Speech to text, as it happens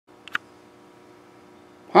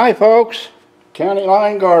Hi folks, County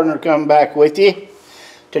Line Gardener coming back with you.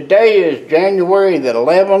 Today is January the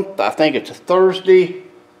 11th. I think it's a Thursday.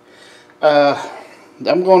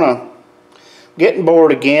 I'm getting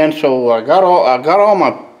bored again, so I got all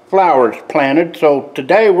my flowers planted. So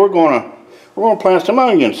today we're gonna plant some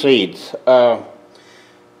onion seeds.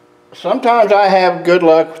 Sometimes I have good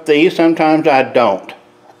luck with these, sometimes I don't.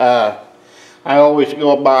 I always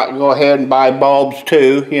go ahead and buy bulbs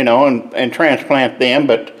too, you know, and transplant them,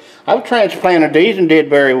 but I've transplanted these and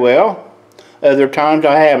did very well. Other times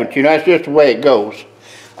I haven't, you know, that's just the way it goes.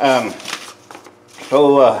 I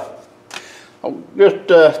just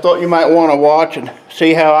thought you might want to watch and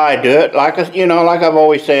see how I do it. Like I've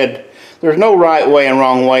always said, there's no right way and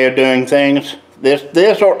wrong way of doing things.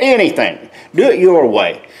 This or anything, do it your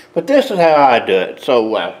way. But this is how I do it.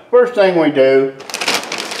 So first thing we do,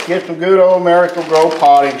 get some good old Miracle-Gro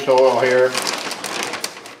potting soil here.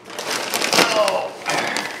 Oh,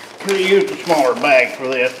 could have used a smaller bag for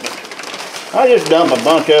this, but I just dump a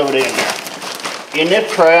bunch of it in there. In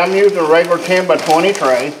this tray, I'm using a regular 10 by 20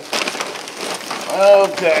 tray.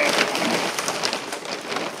 Okay.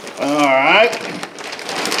 Alright.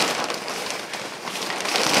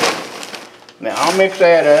 Now I'll mix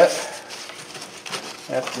that up.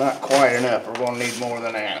 That's not quite enough. We're going to need more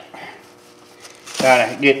than that.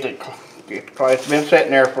 Kind of get the it's been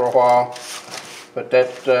sitting there for a while, but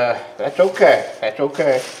that's okay. That's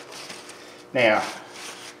okay. Now,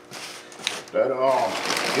 that all.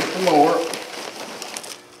 Get some more.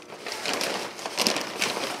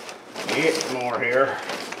 Get some more here.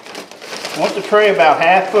 I want the tray about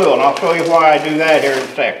half full, and I'll show you why I do that here in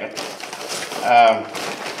a second.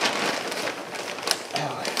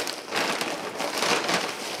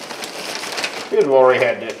 Should have already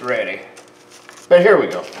had this ready. But here we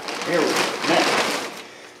go. Here we go.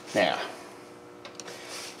 Now,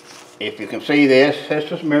 if you can see this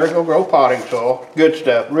is Miracle-Gro potting soil. Good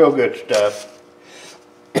stuff, real good stuff.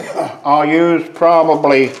 I'll use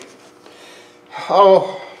probably,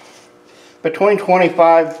 between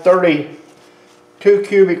 25, 32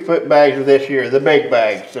 cubic foot bags of this year, the big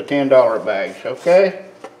bags, the $10 bags, okay?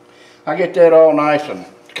 I get that all nice and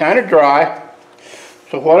kind of dry.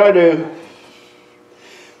 So what I do,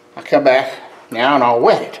 I come back now and I'll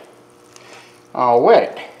wet it. I'll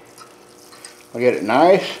get it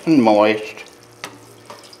nice and moist.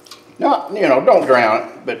 Not, you know, don't drown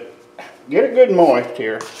it, but get it good and moist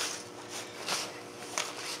here.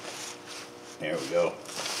 There we go.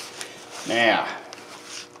 Now,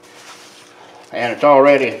 and it's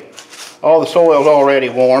already, all the soil's already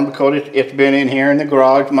warm because it's been in here in the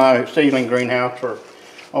garage, my seedling greenhouse for,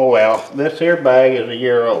 oh well, this here bag is a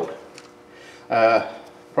year old.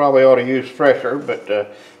 Probably ought to use fresher,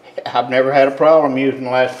 but I've never had a problem using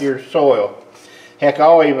last year's soil. Heck,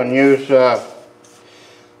 I'll even use the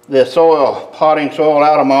potting soil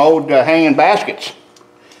out of my old hanging baskets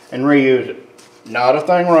and reuse it. Not a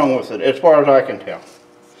thing wrong with it, as far as I can tell.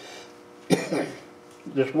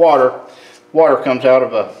 This water comes out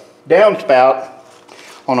of a downspout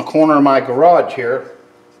on the corner of my garage here.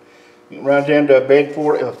 It runs into a big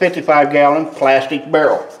 55-gallon plastic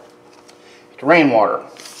barrel. It's rainwater.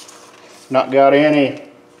 Not got any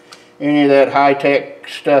of that high-tech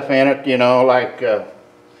stuff in it, you know, like,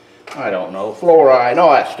 I don't know, fluoride and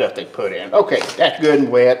all that stuff they put in. Okay, that's good and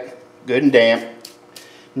wet, good and damp.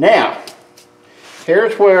 Now,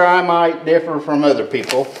 here's where I might differ from other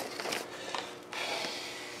people.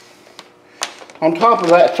 On top of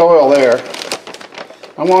that soil there,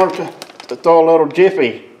 I wanted to throw a little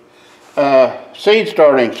Jiffy seed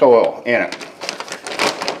starting soil in it.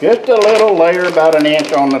 Just a little layer about an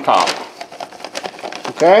inch on the top.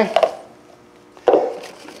 Okay?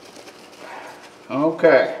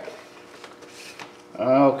 Okay.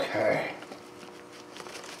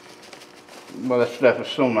 Well, this stuff is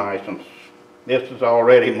so nice, and this is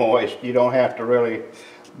already moist. You don't have to really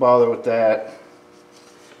bother with that.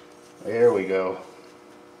 There we go.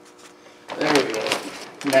 There we go.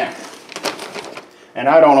 Now, and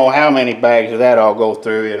I don't know how many bags of that I'll go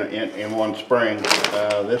through in one spring.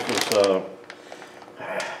 This is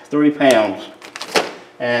 3 pounds.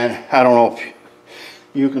 And I don't know if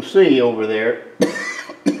you can see over there,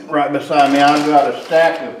 right beside me, I've got a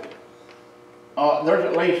stack of, there's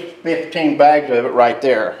at least 15 bags of it right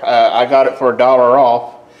there. I got it for $1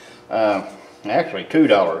 off, actually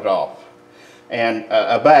 $2 off, and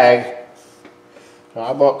a bag. So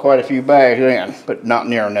I bought quite a few bags in, but not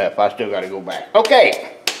near enough. I still got to go back.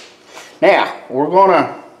 Okay, now we're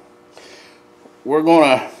gonna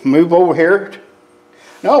move over here.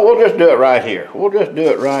 No, we'll just do it right here. We'll just do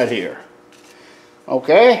it right here.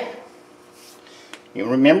 Okay? You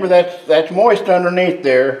remember that's moist underneath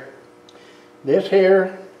there. This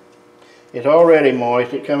here is already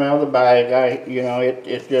moist. It come out of the bag.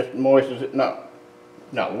 It's just moist as it not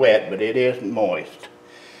wet, but it is moist.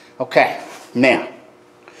 Okay, now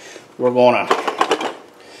we're gonna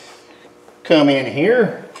come in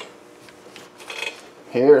here.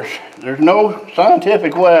 There's no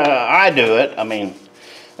scientific way I do it. I mean,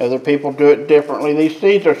 other people do it differently. These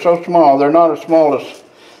seeds are so small. They're not as small as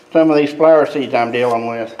some of these flower seeds I'm dealing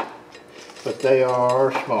with, but they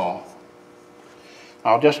are small.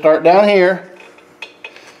 I'll just start down here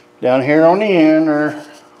on the end or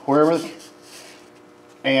wherever,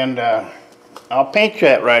 and I'll pinch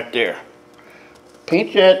that right there.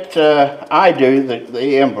 Pinch that, I do,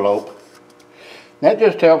 the envelope. That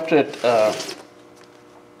just helps it,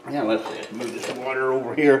 yeah, let's see, let's move this water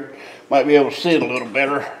over here. Might be able to see it a little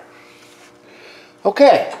better.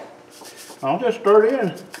 Okay, I'll just start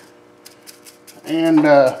in, and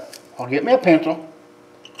I'll get me a pencil.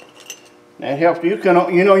 That helps. You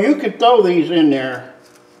can throw these in there,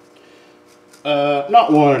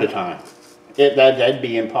 not one at a time. That'd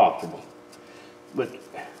be impossible. But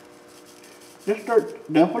just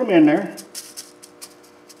start dumping them in there,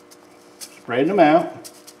 spreading them out.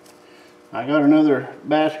 I got another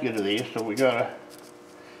basket of these, so we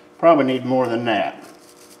probably need more than that.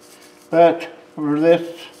 But for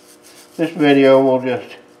this video, we'll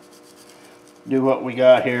just do what we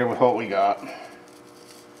got here with what we got.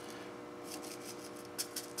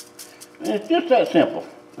 And it's just that simple.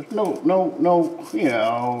 There's no,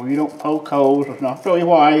 you don't poke holes. I'll show you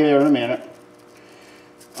why there in a minute.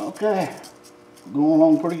 Okay, going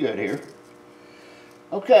along pretty good here.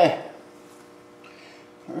 Okay,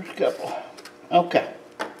 there's a couple. Okay,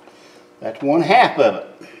 that's 1/2 of it.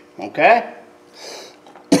 Okay,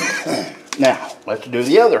 now let's do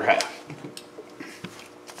the other half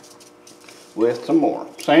with some more.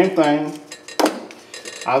 Same thing.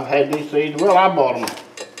 I've had these seeds. Well, I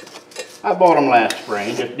bought them last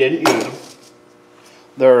spring. Just didn't use them.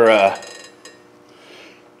 They're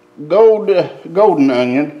golden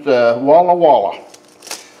onions, Walla Walla.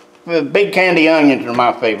 The big candy onions are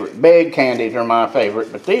my favorite. Big candies are my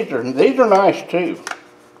favorite, but these are nice too.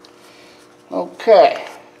 Okay.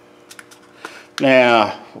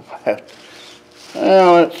 Now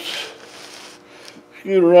let's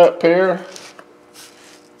shoot her up here.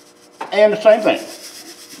 And the same thing.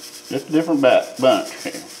 Just a different bunch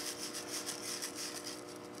here.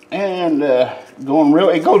 And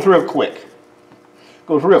it goes real quick.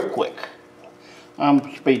 Goes real quick.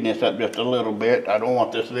 I'm speeding this up just a little bit. I don't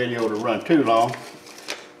want this video to run too long.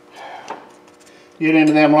 Get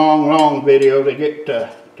into them long videos, they get to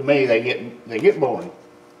me they get boring.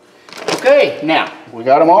 Okay, now we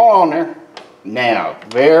got them all on there. Now,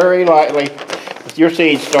 very lightly, with your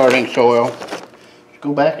seed starting soil, just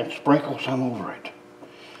go back and sprinkle some over it.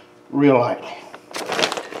 Real lightly.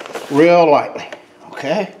 Real lightly.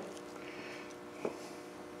 Okay?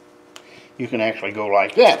 You can actually go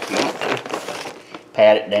like that if you want to.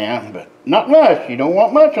 Pat it down, but not much. You don't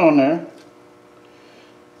want much on there.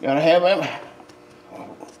 Gotta have them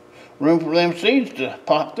room for them seeds to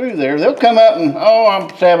pop through there. They'll come up in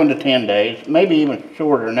 7 to 10 days, maybe even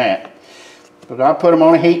shorter than that. But I put them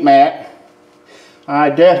on a heat mat. I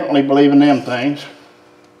definitely believe in them things.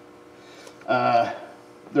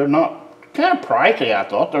 They're not kind of pricey, I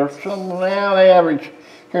thought. They average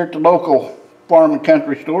here at the local farm and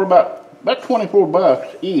country store about 24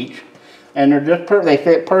 bucks each. And they're just they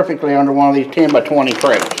fit perfectly under one of these 10 by 20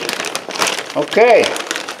 crates. Okay,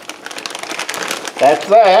 that's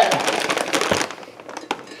that.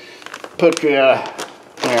 Put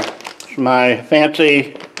there's my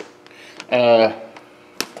fancy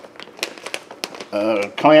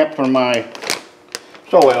clamp for my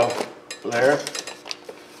soil there.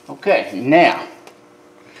 Okay, now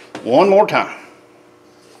one more time.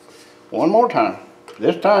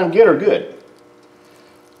 This time, get her good.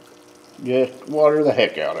 Just water the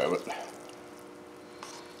heck out of it.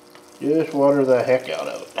 Just water the heck out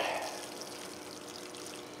of it.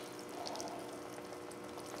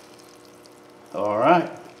 All right.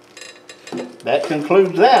 That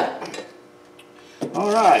concludes that.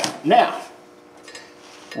 All right. Now,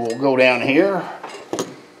 we'll go down here.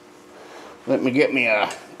 Let me get me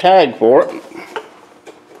a tag for it.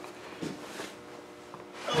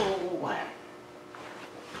 Oh.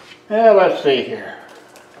 Well, let's see here.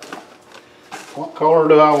 What color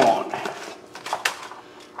do I want?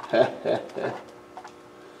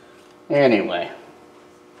 Anyway,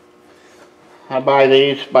 I buy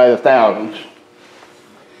these by the thousands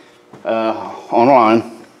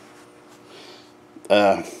online.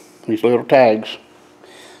 These little tags.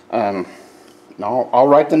 And I'll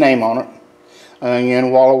write the name on it. And again,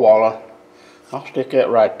 Walla Walla. I'll stick that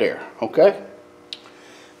right there, okay?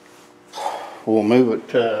 We'll move it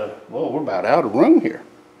to, well, we're about out of room here.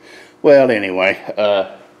 Well, anyway,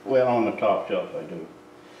 well, on the top shelf I do.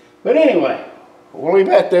 But anyway, we'll leave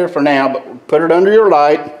that there for now, but put it under your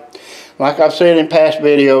light. Like I've said in past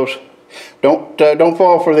videos, don't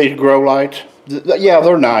fall for these grow lights. Yeah,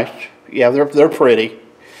 they're nice. Yeah, they're pretty.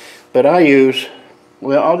 But I use,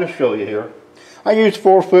 well, I'll just show you here. I use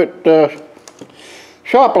 4-foot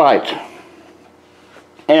shop lights.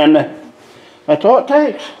 And that's all it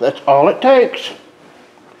takes. That's all it takes.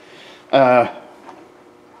 That's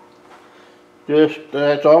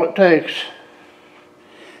all it takes.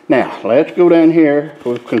 Now, let's go down here.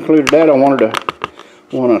 We've concluded that. I want to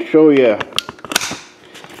show you.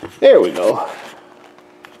 There we go.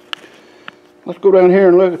 Let's go down here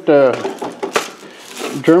and look at the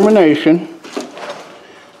germination.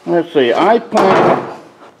 Let's see. I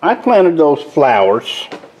planted those flowers.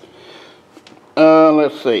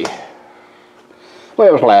 Let's see. Well,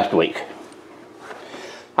 it was last week.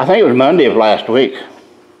 I think it was Monday of last week.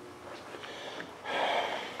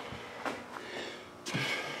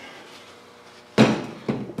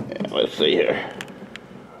 Let's see here.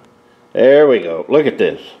 There we go. Look at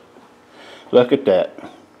this. Look at that.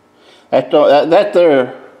 That right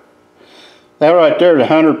there is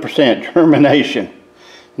 100% germination.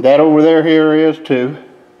 That over there here is too.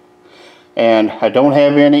 And I don't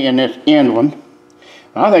have any in this end one.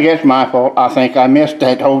 I think that's my fault. I think I missed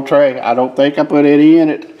that whole tray. I don't think I put any in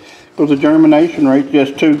it because the germination rate's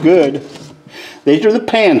just too good. These are the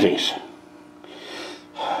pansies.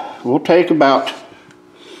 We'll take about,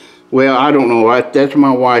 well, I don't know, that's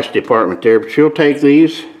my wife's department there, but she'll take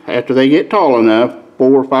these after they get tall enough,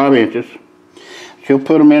 4 or 5 inches. She'll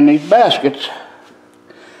put them in these baskets.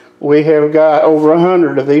 We have got over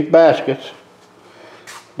 100 of these baskets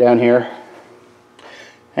down here.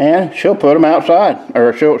 And she'll put them outside,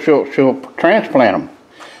 or she'll transplant them.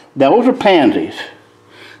 Those are pansies.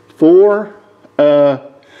 4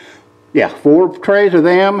 trays of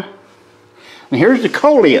them. And here's the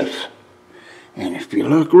coleus. And if you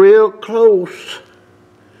look real close,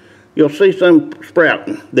 you'll see some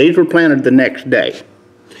sprouting. These were planted the next day.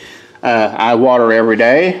 I water every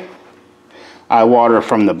day. I water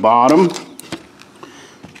from the bottom.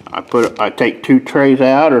 I take 2 trays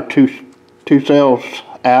out, or two cells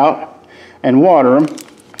out, and water them.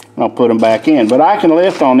 I'll put them back in. But I can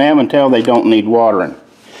lift on them until they don't need watering.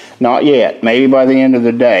 Not yet. Maybe by the end of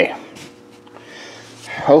the day.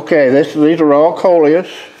 Okay, these are all coleus.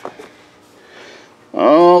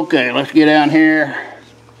 Okay, let's get down here.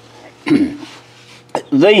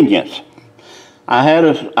 Zinnias. I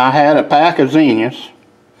had a pack of zinnias.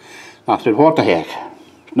 I said, what the heck?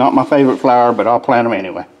 It's not my favorite flower, but I'll plant them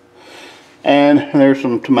anyway. And there's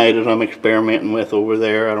some tomatoes I'm experimenting with over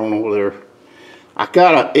there. I don't know whether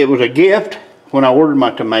it was a gift when I ordered my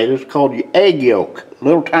tomatoes called egg yolk,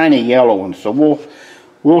 little tiny yellow ones. So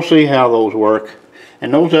we'll see how those work.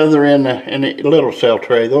 And those other in the little cell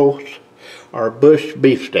tray, those are bush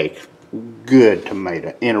beefsteak. Good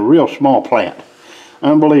tomato in a real small plant.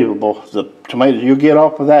 Unbelievable the tomatoes you get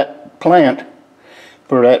off of that plant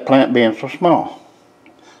for that plant being so small.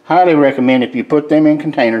 Highly recommend if you put them in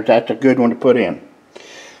containers, that's a good one to put in.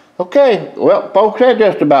 Okay, well folks, that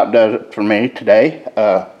just about does it for me today.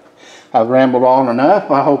 I've rambled on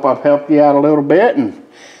enough. I hope I've helped you out a little bit, and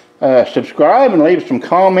subscribe and leave some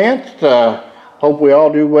comments. Hope we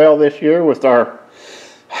all do well this year with our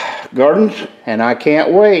gardens, and I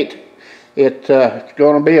can't wait. It's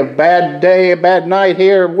going to be a bad day, a bad night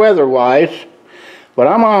here weather-wise, but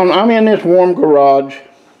I'm in this warm garage.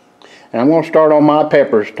 And I'm going to start on my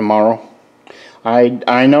peppers tomorrow.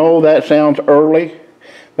 I know that sounds early,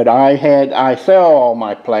 but I sell all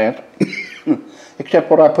my plants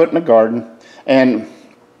except what I put in the garden, and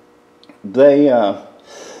they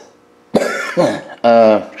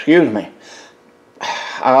excuse me.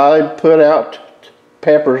 I put out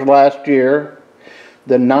peppers last year,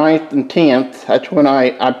 the 9th and 10th. That's when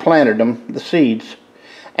I planted them, the seeds,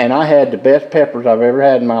 and I had the best peppers I've ever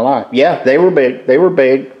had in my life. Yeah, they were big. They were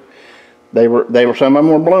big. They were some of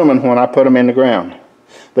them were blooming when I put them in the ground.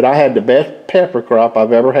 But I had the best pepper crop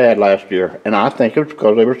I've ever had last year, and I think it was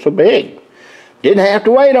because they were so big. Didn't have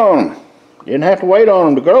to wait on them. Didn't have to wait on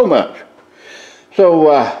them to grow much. So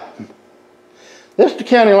this is the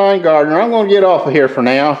County Line Gardener. I'm going to get off of here for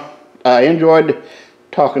now. I enjoyed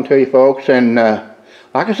talking to you folks, and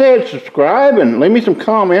like I said, subscribe and leave me some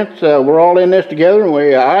comments. We're all in this together,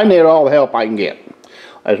 and I need all the help I can get.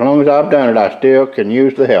 As long as I've done it, I still can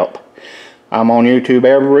use the help. I'm on YouTube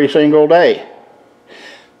every single day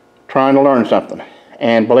trying to learn something.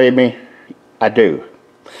 And believe me, I do.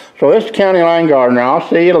 So this is County Line Gardener. I'll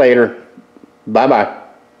see you later. Bye-bye.